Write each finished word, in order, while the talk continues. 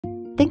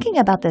thinking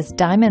about this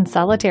diamond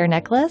solitaire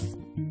necklace?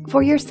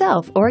 For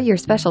yourself or your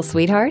special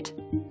sweetheart?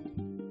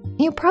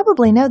 You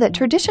probably know that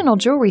traditional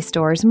jewelry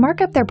stores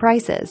mark up their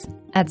prices.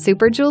 At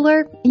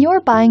SuperJeweler,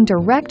 you're buying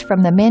direct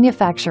from the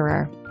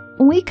manufacturer.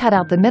 We cut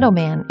out the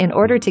middleman in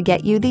order to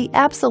get you the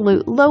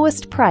absolute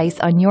lowest price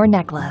on your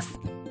necklace.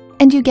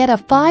 And you get a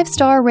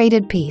 5-star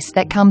rated piece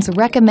that comes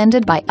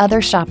recommended by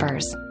other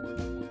shoppers.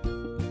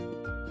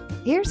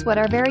 Here's what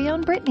our very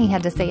own Brittany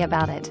had to say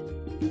about it.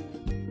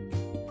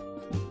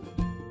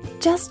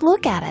 Just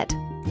look at it.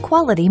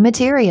 Quality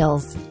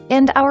materials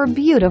and our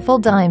beautiful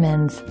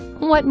diamonds.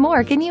 What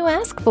more can you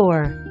ask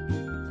for?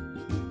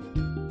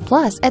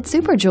 Plus, at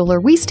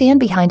SuperJeweler, we stand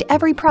behind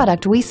every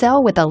product we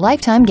sell with a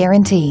lifetime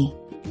guarantee.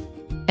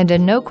 And a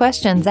no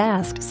questions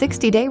asked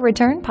 60-day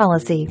return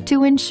policy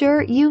to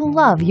ensure you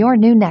love your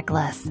new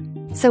necklace.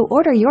 So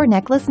order your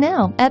necklace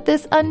now at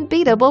this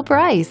unbeatable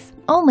price,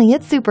 only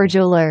at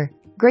SuperJeweler.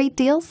 Great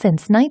deal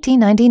since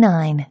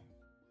 1999.